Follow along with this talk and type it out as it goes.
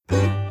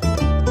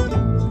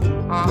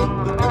And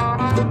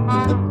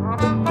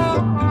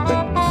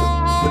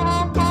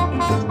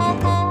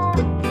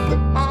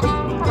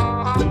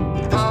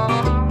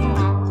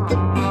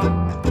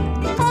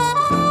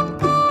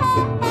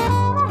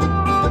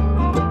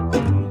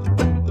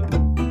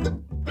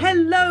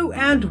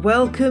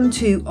welcome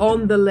to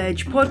On the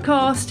Ledge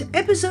podcast,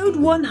 episode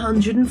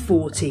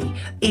 140.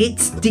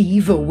 It's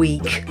Diva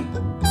Week.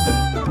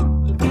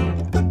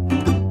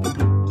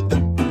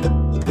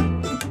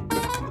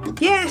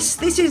 Yes,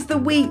 this is the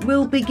week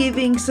we'll be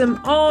giving some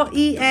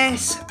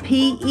RESPECT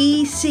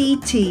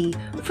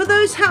for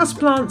those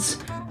houseplants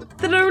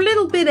that are a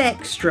little bit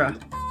extra.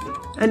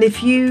 And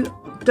if you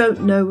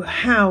don't know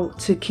how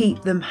to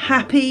keep them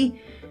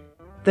happy,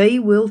 they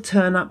will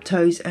turn up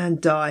toes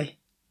and die.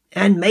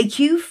 And make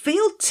you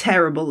feel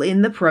terrible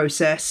in the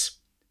process.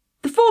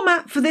 The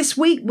format for this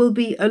week will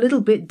be a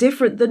little bit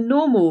different than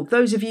normal.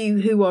 Those of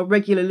you who are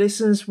regular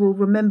listeners will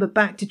remember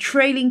back to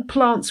Trailing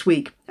Plants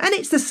Week, and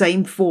it's the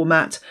same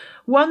format.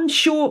 One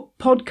short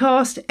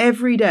podcast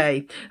every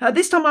day.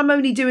 This time I'm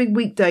only doing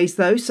weekdays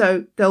though,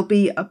 so there'll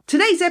be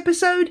today's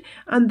episode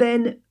and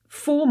then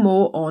 4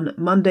 more on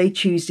Monday,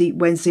 Tuesday,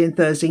 Wednesday and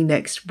Thursday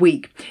next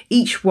week.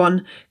 Each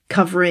one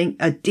covering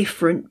a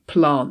different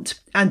plant.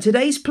 And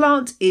today's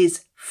plant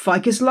is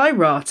Ficus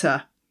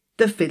lyrata,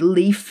 the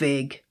fiddle-leaf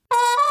fig.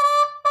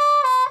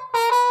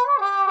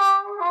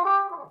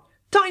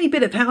 Tiny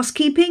bit of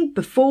housekeeping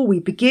before we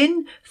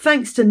begin.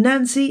 Thanks to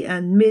Nancy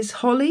and Ms.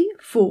 Holly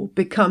for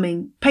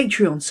becoming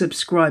Patreon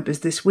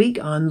subscribers this week,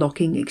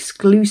 unlocking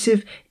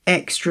exclusive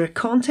extra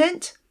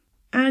content.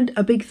 And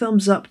a big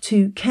thumbs up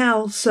to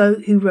Cal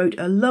So, who wrote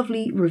a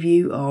lovely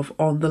review of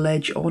On the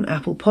Ledge on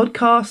Apple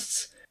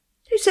Podcasts,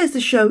 who says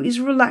the show is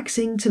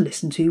relaxing to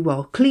listen to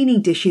while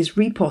cleaning dishes,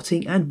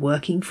 repotting and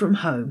working from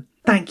home.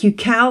 Thank you,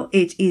 Cal.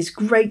 It is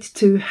great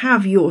to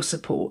have your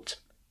support.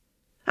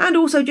 And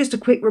also just a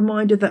quick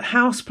reminder that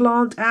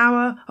Houseplant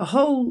Hour, a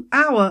whole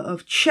hour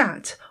of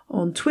chat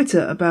on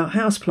Twitter about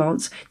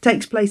houseplants,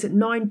 takes place at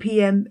 9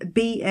 p.m.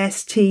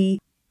 BST.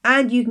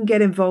 And you can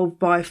get involved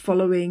by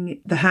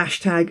following the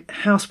hashtag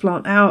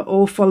Houseplant Hour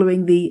or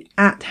following the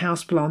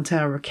 @Houseplant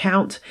Hour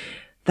account.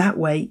 That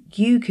way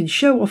you can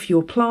show off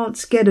your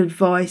plants, get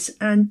advice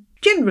and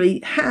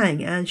generally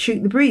hang and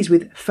shoot the breeze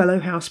with fellow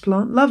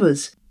houseplant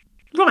lovers.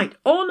 Right,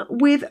 on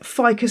with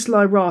Ficus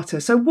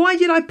lyrata. So why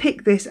did I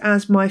pick this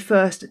as my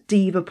first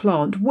diva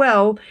plant?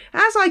 Well,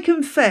 as I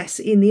confess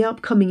in the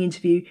upcoming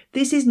interview,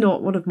 this is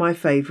not one of my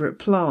favourite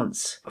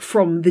plants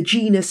from the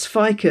genus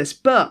Ficus,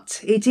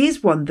 but it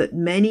is one that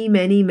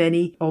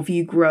many of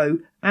you grow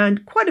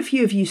and quite a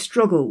few of you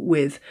struggle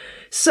with.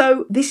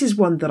 So this is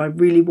one that I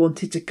really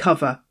wanted to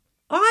cover.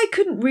 I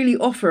couldn't really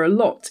offer a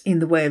lot in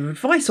the way of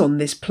advice on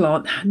this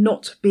plant,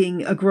 not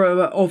being a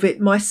grower of it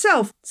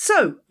myself.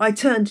 So I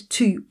turned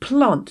to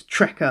Plant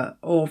Trekker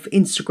of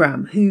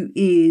Instagram, who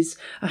is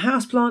a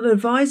houseplant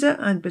advisor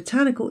and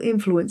botanical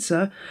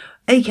influencer,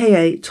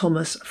 aka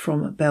Thomas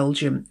from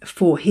Belgium,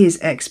 for his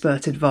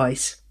expert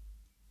advice.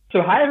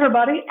 So hi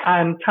everybody,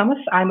 I'm Thomas.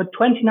 I'm a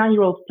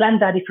 29-year-old plant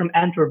daddy from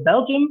Antwerp,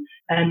 Belgium,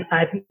 and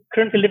I'm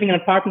currently living in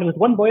an apartment with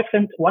 1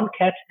 boyfriend, 1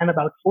 cat, and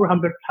about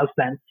 400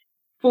 houseplants.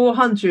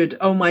 400.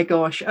 Oh my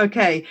gosh.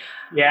 Okay.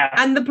 Yeah.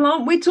 And the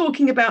plant we're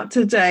talking about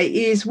today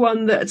is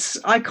one that's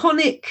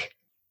iconic,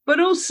 but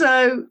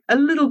also a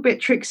little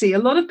bit tricksy. A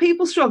lot of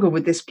people struggle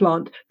with this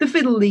plant, the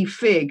fiddle-leaf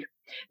fig.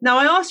 Now,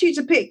 I asked you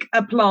to pick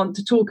a plant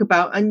to talk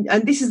about, and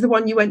this is the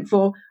one you went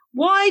for.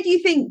 Why do you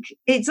think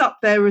it's up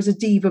there as a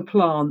diva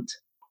plant?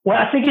 Well,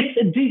 I think it's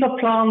a diva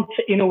plant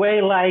in a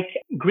way like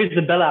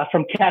Grisabella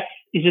from Cats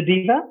is a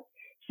diva.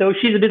 So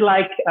she's a bit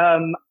like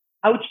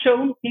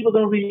outshone. People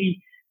don't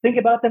really think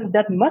about them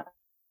that much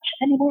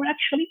anymore,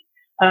 actually.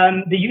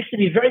 They used to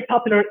be very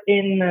popular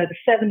in the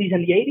 70s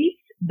and the 80s.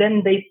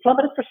 Then they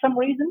plummeted for some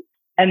reason.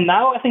 And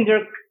now I think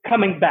they're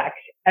coming back.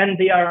 And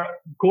they are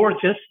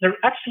gorgeous. They're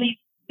actually,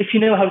 if you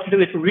know how to do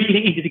it,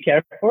 really easy to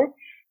care for,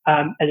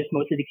 as is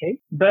mostly the case.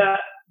 But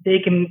they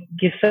can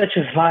give such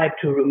a vibe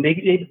to a room.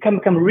 They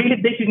become really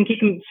big. You can keep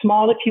them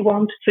small if you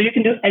want. So you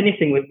can do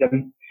anything with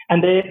them.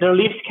 And their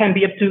leaves can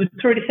be up to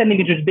 30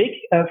 centimeters big,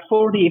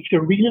 40 if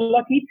you're really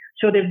lucky.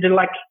 So they're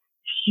like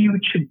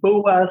huge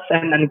boas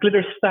and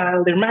glitter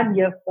style. They remind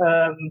me of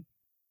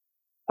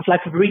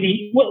like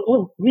really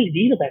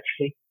divas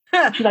actually.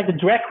 She's like the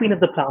drag queen of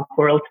the plant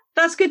world.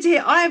 That's good to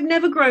hear. I have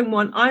never grown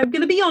one. I'm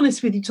going to be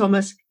honest with you,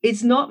 Thomas.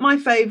 It's not my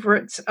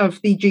favourite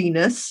of the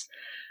genus.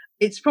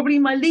 It's probably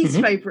my least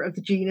favourite of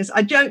the genus.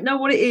 I don't know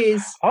what it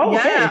is. Oh,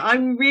 okay. Yeah,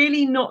 I'm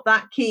really not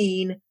that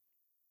keen.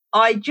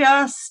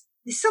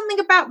 There's something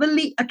about the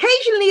leaf.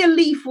 Occasionally a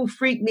leaf will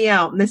freak me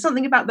out. And there's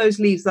something about those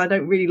leaves that I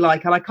don't really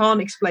like. And I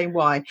can't explain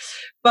why.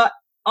 But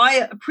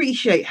I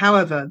appreciate,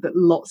 however, that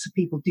lots of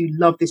people do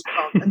love this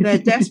plant. And they're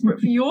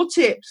desperate for your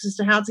tips as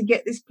to how to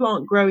get this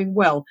plant growing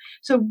well.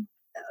 So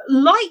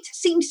light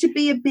seems to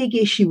be a big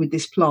issue with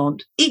this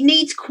plant. It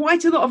needs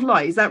quite a lot of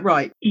light. Is that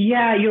right?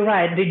 Yeah, you're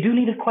right. They do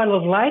need quite a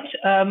lot of light.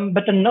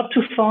 But they're not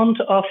too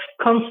fond of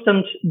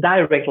constant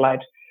direct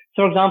light.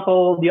 So, for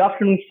example, the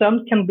afternoon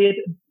sun can be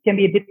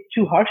a bit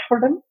too harsh for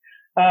them.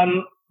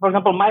 for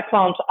example, my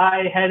plant,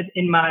 I had it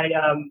in my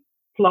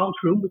plant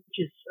room, which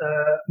is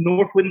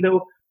north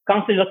window,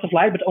 constantly lots of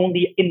light, but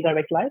only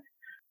indirect light.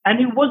 And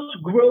it was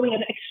growing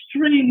at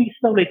extremely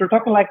slow rate. We're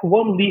talking like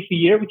one leaf a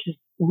year, which is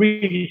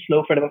really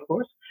slow for them, of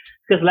course,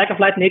 because lack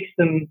of light makes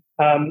them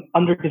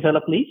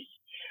underdeveloped leaves.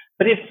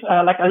 But if,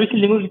 like I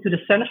recently moved into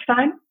the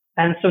sunshine,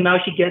 and so now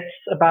she gets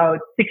about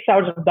 6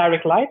 hours of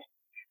direct light,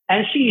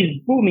 and she is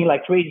booming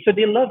like crazy. So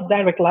they love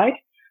direct light,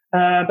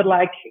 but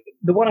like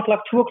the 1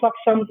 o'clock, 2 o'clock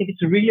sun, if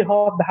it's really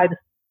hot behind the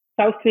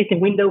south-facing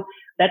window,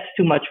 that's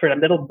too much for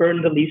them. That'll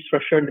burn the leaves for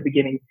sure in the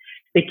beginning.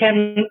 They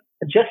can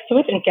adjust to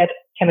it and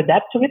can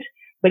adapt to it,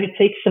 but it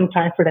takes some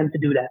time for them to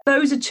do that.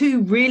 Those are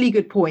two really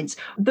good points.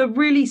 The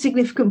really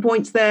significant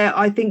points there,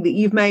 I think, that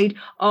you've made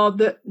are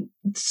that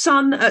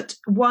sun at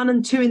 1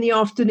 and 2 in the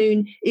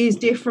afternoon is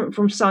different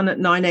from sun at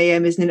 9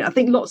 a.m., isn't it? I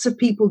think lots of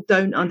people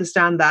don't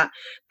understand that.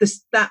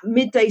 That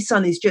midday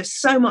sun is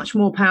just so much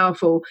more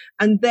powerful,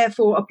 and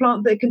therefore a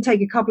plant that can take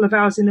a couple of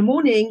hours in the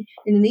morning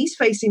in an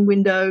east-facing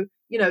window,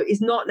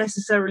 is not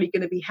necessarily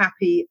going to be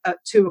happy at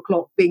 2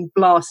 o'clock being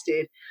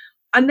blasted.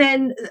 And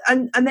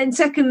then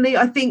secondly,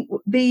 I think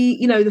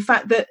the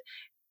fact that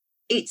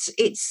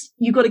it's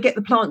you've got to get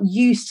the plant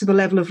used to the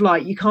level of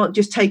light. You can't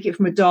just take it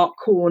from a dark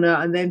corner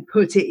and then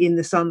put it in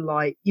the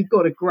sunlight. You've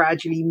got to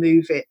gradually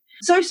move it.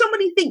 So if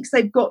somebody thinks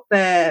they've got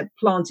their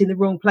plant in the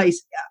wrong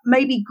place,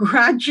 maybe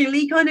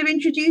gradually kind of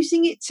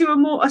introducing it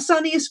to a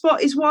sunnier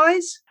spot is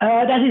wise?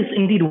 That is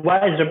indeed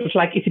wiser. It's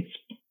like if it's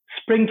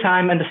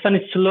springtime and the sun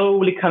is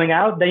slowly coming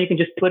out, then you can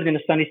just put it in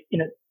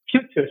a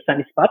future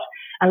sunny spot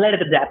and let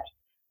it adapt.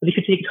 But if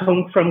you take it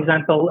home, for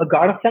example, a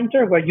garden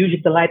center where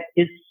usually the light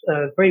is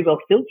very well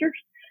filtered,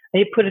 and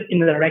you put it in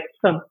the direct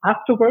sun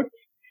afterwards,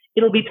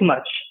 it'll be too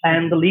much.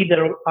 And the leaves that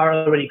are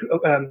already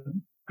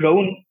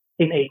grown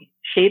in a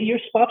shadier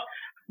spot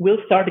will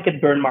start to get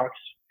burn marks.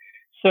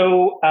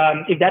 So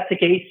if that's the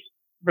case,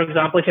 for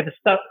example, if you have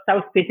a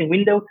south-facing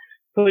window,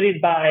 put it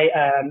by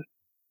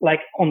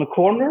like on the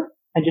corner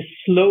and just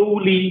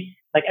slowly,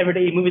 like every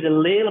day, move it a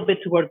little bit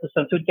towards the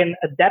sun so it can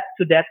adapt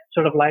to that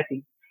sort of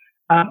lighting.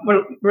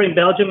 We're in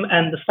Belgium,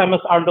 and the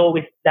summers aren't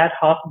always that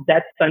hot,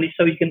 that sunny.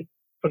 So you can,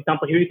 for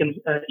example, here you can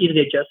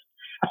easily adjust.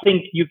 I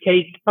think UK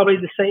is probably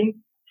the same.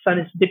 Sun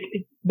is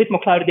a bit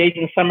more cloudy days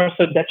in the summer,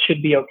 so that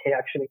should be okay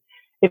actually.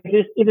 If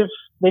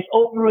they've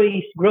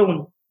always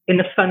grown in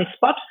a sunny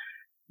spot,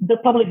 they'll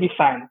probably be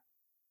fine.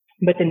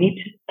 But they need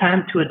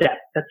time to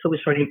adapt. That's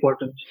always very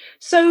important.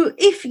 So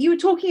if you were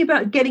talking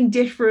about getting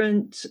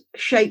different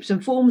shapes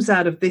and forms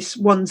out of this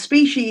one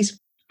species,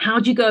 how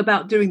do you go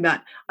about doing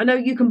that? I know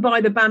you can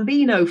buy the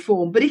Bambino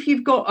form, but if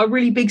you've got a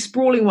really big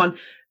sprawling one,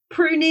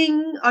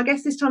 pruning, I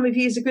guess this time of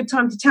year is a good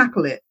time to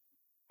tackle it.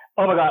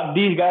 Oh my God,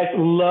 these guys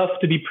love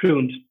to be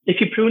pruned. If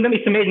you prune them,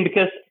 it's amazing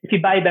because if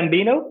you buy a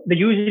Bambino, they're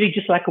usually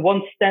just like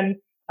one stem,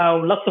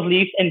 lots of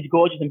leaves, and it's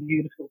gorgeous and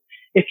beautiful.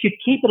 If you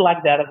keep it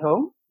like that at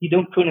home, you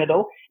don't prune it at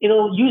all,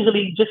 it'll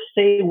usually just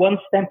stay one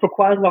stem for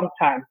quite a long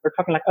time. We're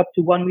talking like up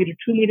to 1 meter,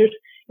 2 meters.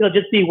 It'll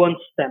just be one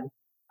stem.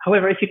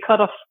 However, if you cut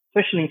off,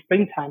 especially in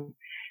springtime,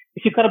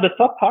 if you cut off the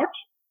top part,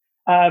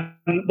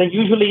 then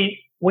usually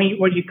when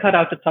you cut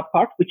out the top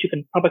part, which you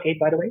can propagate,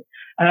 by the way,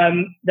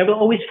 there will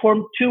always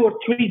form 2 or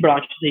 3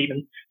 branches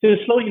even. So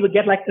slowly you will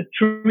get like a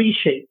tree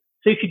shape.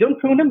 So if you don't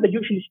prune them, they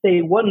usually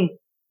stay one,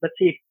 let's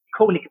say,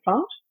 conic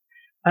plant.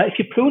 If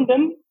you prune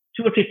them,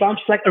 2 or 3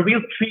 branches, like a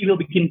real tree will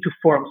begin to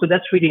form. So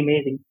that's really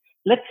amazing.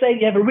 Let's say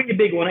you have a really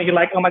big one and you're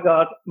like, oh my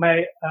God,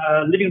 my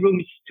living room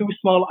is too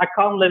small. I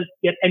can't let it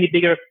get any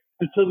bigger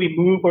until we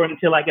move or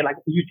until I get like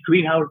a huge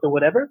greenhouse or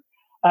whatever.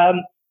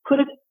 Put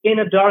it in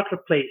a darker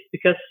place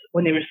because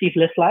when they receive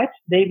less light,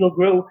 they will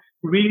grow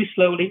really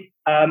slowly.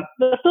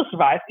 They'll still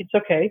survive. It's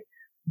okay.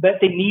 But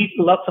they need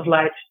lots of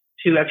light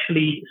to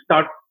actually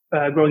start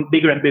growing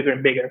bigger and bigger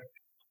and bigger.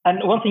 And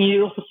one thing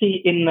you also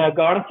see in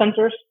garden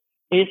centers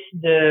is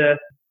the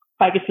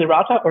Ficus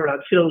lyrata or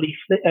fiddle leaf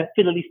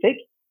stick.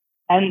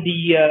 And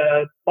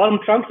the bottom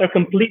trunks are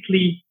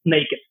completely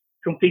naked,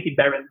 completely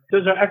barren.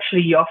 Those are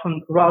actually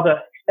often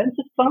rather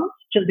expensive plants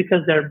just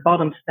because their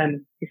bottom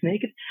stem is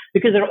naked,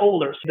 because they're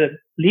older. So the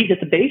leaves at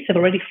the base have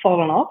already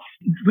fallen off.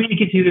 It really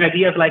gives you an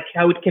idea of like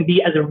how it can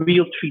be as a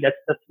real tree.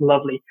 That's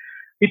lovely.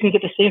 You can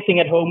get the same thing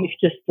at home if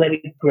you just let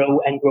it grow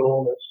and grow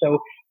older. So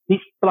these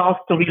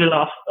plants can really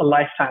last a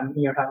lifetime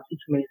in your house.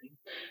 It's amazing.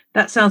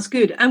 That sounds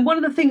good. And one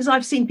of the things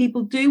I've seen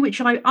people do, which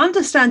I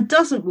understand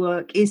doesn't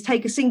work, is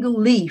take a single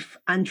leaf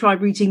and try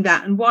rooting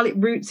that. And while it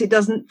roots, it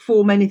doesn't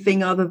form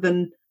anything other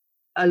than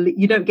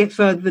you don't get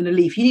further than a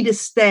leaf. You need a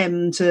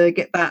stem to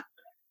get that.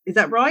 Is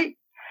that right?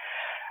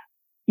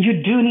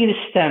 You do need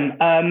a stem.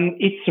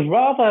 It's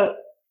rather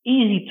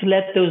easy to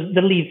let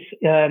the leaves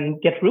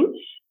get roots.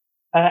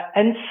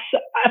 And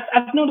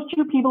I've known a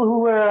few people who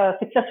were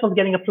successful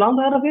getting a plant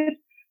out of it,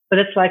 but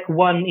it's like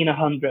 1 in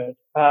 100.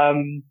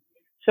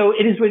 So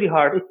it is really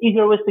hard. It's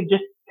easier always to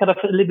just cut off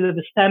a little bit of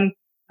the stem,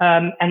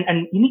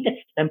 and you need that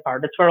stem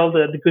part. That's where all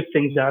the good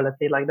things are, let's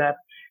say like that.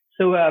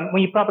 So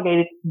when you propagate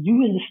it,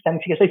 use the stem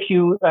figure. So if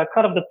you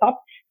cut off the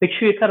top, make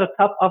sure you cut the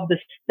top of the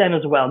stem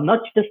as well, not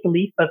just the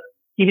leaf, but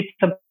give it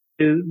some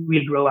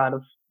really grow out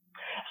of.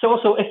 So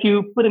also, if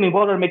you put them in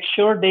water, make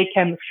sure they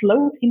can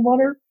float in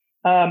water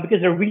because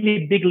they're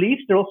really big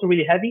leaves. They're also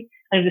really heavy.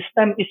 And if the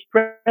stem is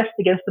pressed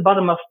against the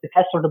bottom of the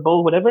vase or the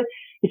bowl, whatever,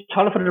 it's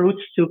harder for the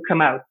roots to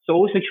come out. So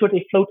always make sure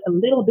they float a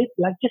little bit,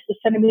 like just a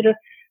centimeter.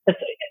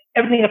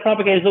 Everything I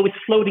propagate is always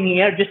floating in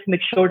the air just to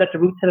make sure that the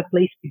roots have a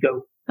place to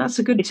go. That's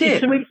a good tip.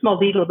 It's a really small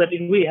detail, but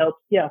it really helps.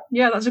 Yeah.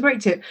 Yeah, that's a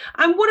great tip.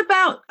 And what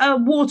about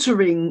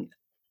watering?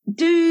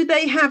 Do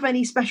they have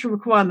any special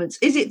requirements?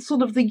 Is it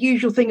sort of the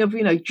usual thing of,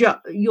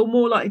 you're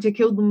more likely to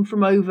kill them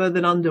from over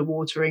than under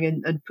watering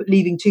and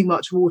leaving too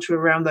much water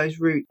around those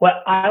roots?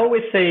 Well, I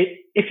always say,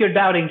 if you're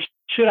doubting,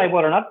 should I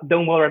water or not?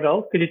 Don't water at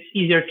all, because it's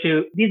easier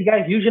to... These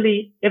guys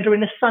usually, if they're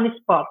in a sunny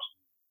spot,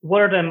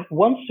 water them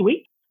once a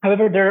week.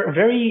 However, they're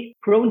very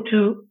prone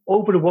to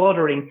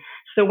overwatering.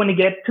 So when they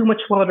get too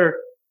much water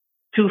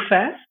too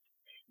fast,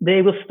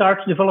 they will start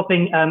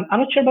developing... I'm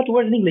not sure about the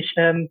word in English.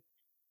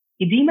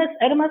 Edema.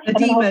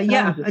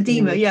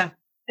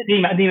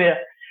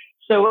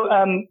 So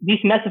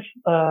these massive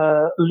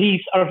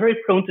leaves are very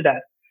prone to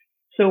that.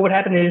 So what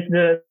happens is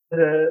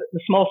the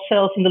small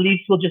cells in the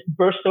leaves will just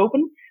burst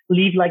open,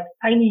 leave like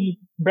tiny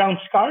brown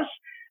scars.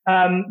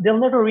 They'll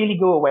never really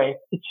go away.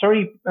 It's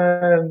very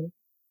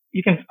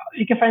you can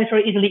find it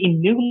very easily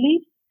in new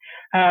leaves.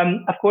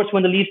 Of course,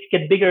 when the leaves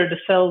get bigger, the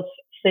cells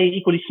stay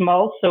equally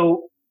small,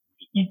 so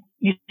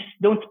you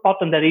don't spot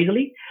them that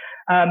easily.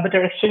 But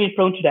they're extremely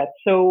prone to that.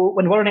 So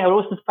when watering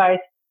Arosophytes,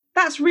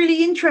 that's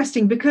really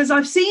interesting, because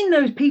I've seen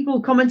those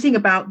people commenting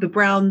about the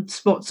brown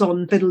spots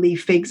on fiddle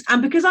leaf figs,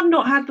 and because I've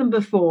not had them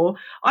before,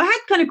 I had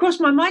kind of crossed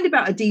my mind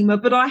about edema,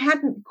 but I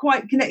hadn't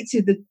quite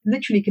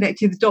literally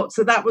connected the dots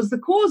that was the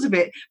cause of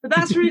it. But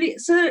that's really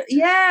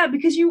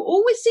because you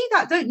always see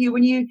that, don't you,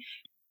 when you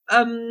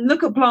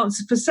look at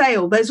plants for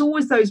sale? There's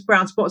always those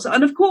brown spots,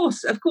 and of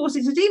course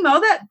it's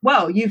edema.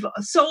 You've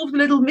solved a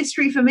little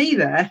mystery for me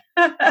there.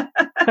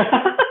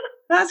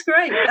 That's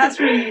great. That's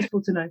really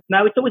useful to know.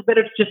 Now, it's always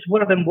better to just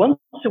water them once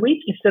a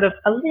week instead of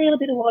a little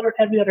bit of water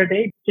every other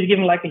day. Just give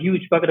them like a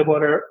huge bucket of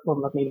water. Well,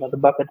 not a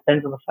bucket,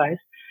 depends on the size.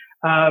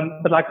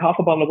 But like half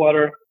a bottle of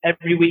water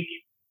every week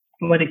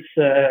when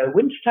it's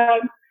winter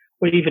time,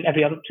 or even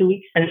every other 2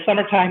 weeks. And in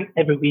summertime,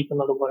 every week a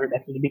lot of water,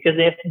 definitely, because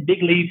they have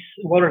big leaves.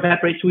 Water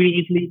evaporates really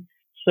easily.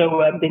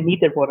 So they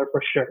need their water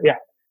for sure. Yeah.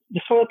 The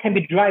soil can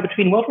be dry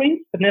between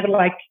watering, but never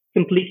like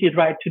completely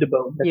dry to the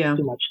bone. That's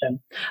too much then.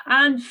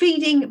 And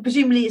feeding,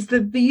 presumably, is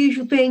the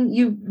usual thing.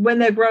 When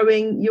they're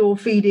growing, you're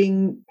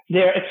feeding.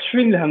 They're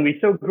extremely hungry.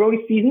 So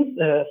growing seasons,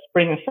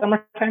 spring and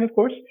summertime, of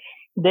course.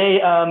 They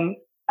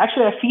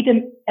actually I feed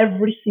them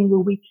every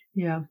single week.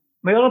 Yeah.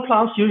 My other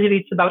plants usually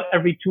it's about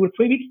every 2 or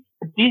 3 weeks.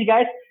 But these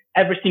guys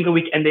every single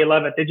week, and they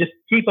love it. They just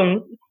keep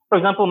on. For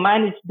example,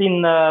 mine has been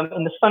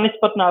in the sunny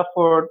spot now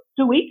for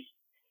 2 weeks.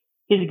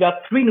 He's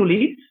got 3 new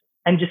leaves.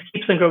 And just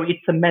keeps on growing. It's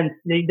immense.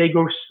 They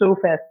grow so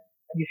fast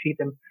when you feed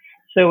them.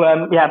 So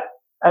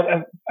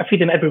I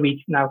feed them every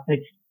week now.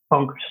 It's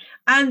bonkers.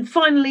 And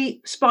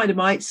finally, spider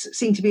mites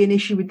seem to be an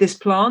issue with this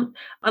plant.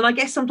 And I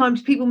guess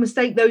sometimes people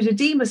mistake those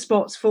edema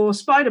spots for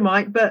spider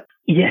mite. But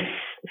yes,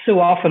 so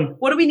often.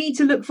 What do we need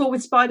to look for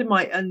with spider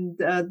mite and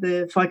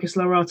the Ficus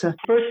lyrata?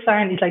 First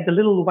sign is like the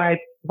little white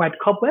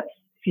cobwebs.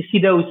 If you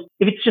see those,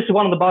 if it's just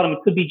one on the bottom, it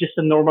could be just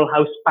a normal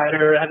house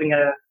spider having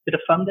a bit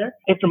of fun there.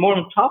 If they're more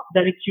on top,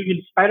 then it's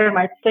usually spider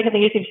mites. Second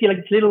thing is if you see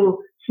like these little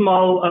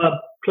small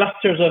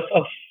clusters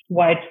of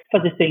white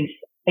fuzzy things,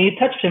 and you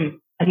touch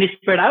them and they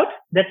spread out,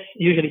 that's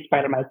usually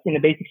spider mites in the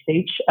basic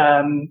stage.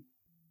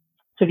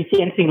 So if you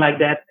see anything like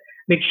that,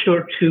 make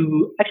sure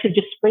to actually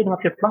just spray them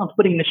off your plant.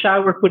 Put it in the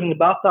shower, put it in the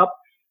bathtub,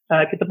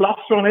 get the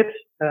blaster on it,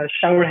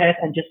 shower head,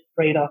 and just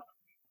spray it off.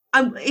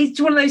 It's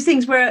one of those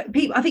things where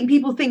I think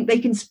people think they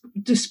can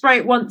just spray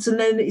it once and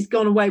then it's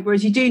gone away,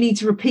 whereas you do need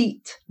to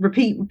repeat,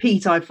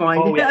 I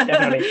find. Oh, yeah,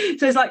 definitely.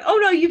 So it's like,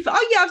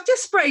 I've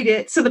just sprayed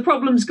it, so the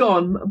problem's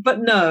gone. But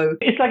no.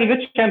 It's like a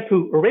good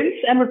shampoo.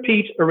 Rinse and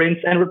repeat, rinse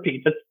and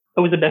repeat. That's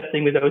always the best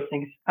thing with those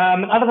things.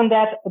 Other than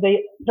that,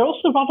 they're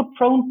also rather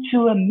prone to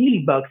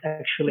mealybugs,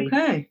 actually.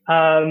 Okay.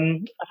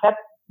 I've had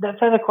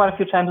it quite a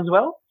few times as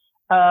well.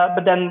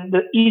 But then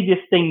the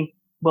easiest thing,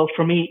 well,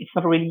 for me, it's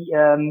not really...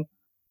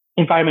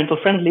 environmental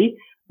friendly,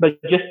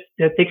 but just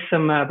take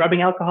some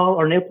rubbing alcohol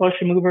or nail polish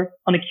remover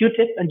on a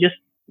Q-tip and just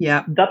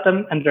dot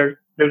them, and they're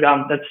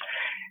gone. That's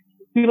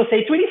people say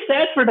it's really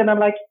sad for them. I'm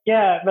like,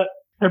 yeah, but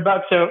they're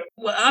bugs. So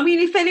well, I mean,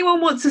 if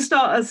anyone wants to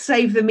start a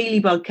Save the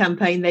Mealybug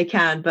campaign, they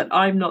can, but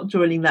I'm not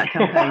joining that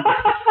campaign.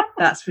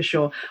 That's for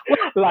sure.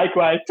 Well,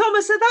 likewise,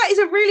 Thomas. So that is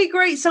a really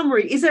great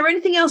summary. Is there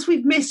anything else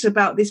we've missed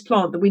about this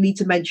plant that we need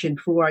to mention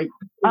before we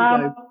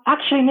go?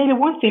 Actually, maybe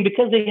one thing,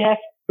 because they have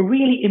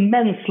really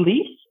immense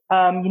leaves.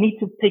 You need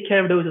to take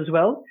care of those as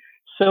well.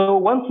 So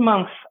once a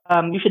month,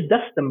 you should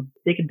dust them.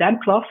 Take a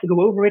damp cloth,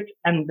 go over it,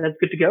 and that's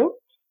good to go.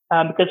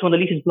 Because when the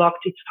leaf is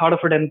blocked, it's harder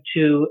for them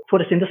to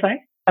photosynthesize.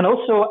 And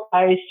also,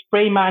 I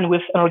spray mine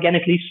with an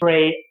organic leaf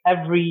spray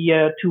every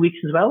 2 weeks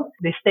as well.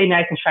 They stay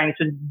nice and shiny.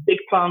 So the big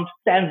plant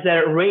stands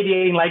there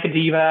radiating like a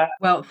diva.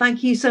 Well,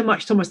 thank you so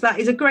much, Thomas. That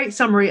is a great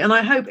summary. And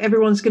I hope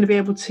everyone's going to be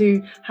able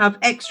to have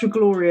extra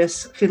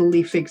glorious fiddle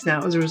leaf figs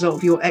now as a result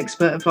of your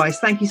expert advice.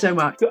 Thank you so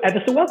much. You're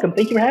ever so welcome.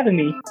 Thank you for having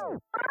me.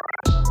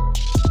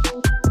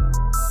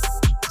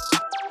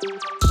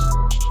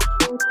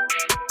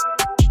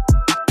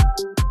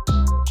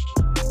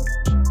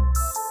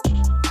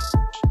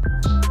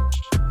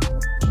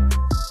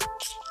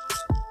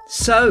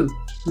 So,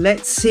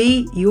 let's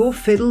see your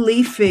fiddle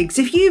leaf figs.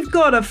 If you've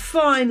got a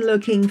fine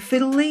looking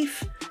fiddle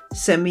leaf,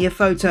 send me a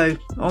photo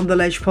on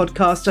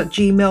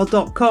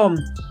theledgepodcast@gmail.com.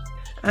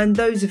 And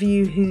those of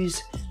you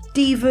whose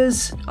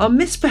divas are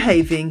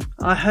misbehaving,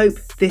 I hope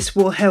this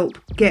will help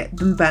get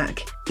them back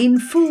in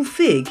full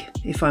fig,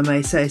 if I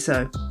may say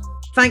so.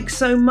 Thanks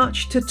so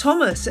much to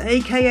Thomas,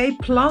 aka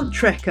Plant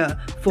Trekker,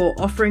 for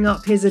offering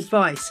up his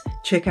advice.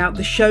 Check out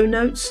the show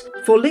notes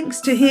for links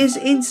to his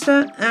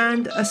Insta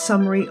and a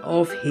summary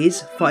of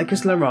his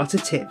Ficus lyrata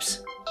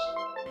tips.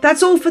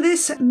 That's all for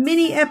this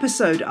mini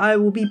episode. I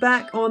will be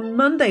back on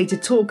Monday to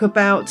talk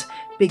about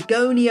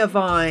begonia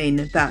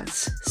vine,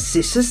 that's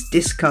Cissus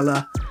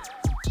discolor.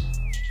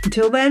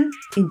 Until then,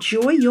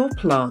 enjoy your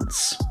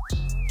plants.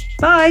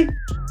 Bye!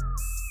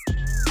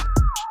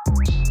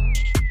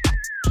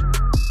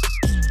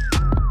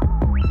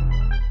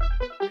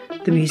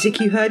 The music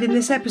you heard in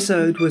this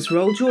episode was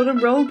Roll Jordan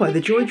Roll by the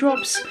Joy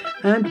Drops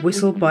and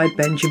Whistle by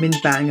Benjamin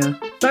Banger,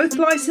 both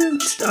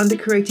licensed under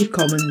Creative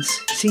Commons.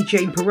 See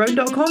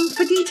janeperrone.com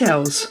for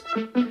details.